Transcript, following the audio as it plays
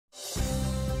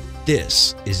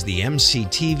This is the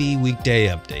MCTV Weekday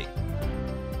Update.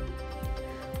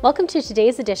 Welcome to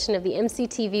today's edition of the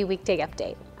MCTV Weekday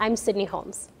Update. I'm Sydney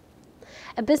Holmes.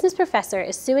 A business professor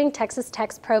is suing Texas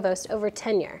Tech's provost over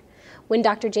tenure. When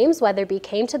Dr. James Weatherby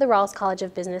came to the Rawls College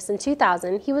of Business in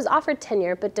 2000, he was offered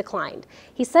tenure but declined.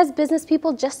 He says business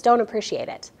people just don't appreciate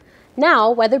it.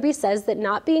 Now, Weatherby says that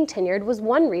not being tenured was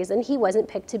one reason he wasn't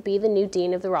picked to be the new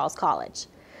dean of the Rawls College.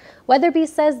 Weatherby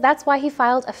says that's why he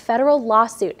filed a federal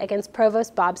lawsuit against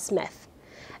Provost Bob Smith.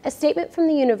 A statement from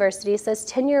the university says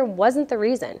tenure wasn't the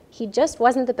reason. He just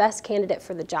wasn't the best candidate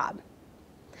for the job.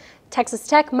 Texas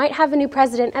Tech might have a new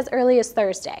president as early as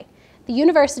Thursday. The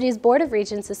university's Board of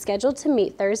Regents is scheduled to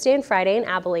meet Thursday and Friday in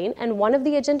Abilene, and one of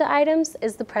the agenda items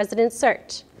is the president's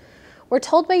search. We're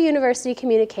told by University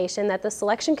Communication that the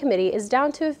selection committee is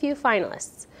down to a few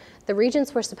finalists. The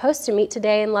regents were supposed to meet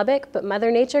today in Lubbock, but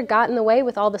Mother Nature got in the way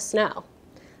with all the snow.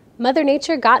 Mother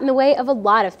Nature got in the way of a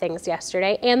lot of things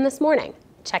yesterday and this morning.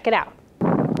 Check it out.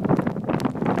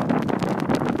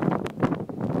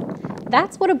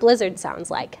 That's what a blizzard sounds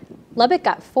like. Lubbock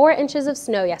got 4 inches of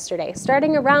snow yesterday,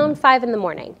 starting around 5 in the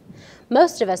morning.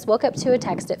 Most of us woke up to a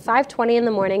text at 5:20 in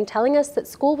the morning telling us that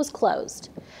school was closed.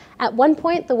 At one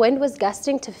point, the wind was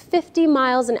gusting to 50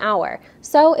 miles an hour,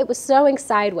 so it was snowing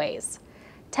sideways.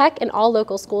 Tech and all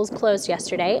local schools closed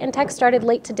yesterday, and Tech started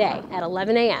late today at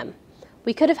 11 a.m.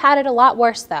 We could have had it a lot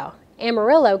worse, though.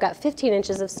 Amarillo got 15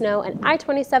 inches of snow, and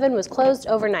I-27 was closed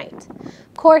overnight.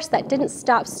 Of course, that didn't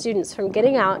stop students from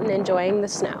getting out and enjoying the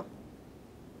snow.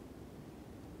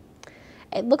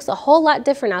 It looks a whole lot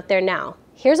different out there now.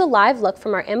 Here's a live look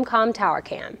from our MCOM tower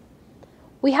cam.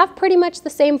 We have pretty much the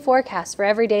same forecast for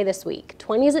every day this week,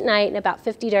 20s at night and about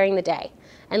 50 during the day,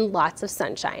 and lots of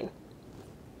sunshine.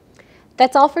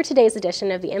 That's all for today's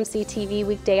edition of the MCTV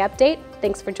Weekday Update.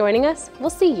 Thanks for joining us. We'll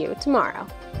see you tomorrow.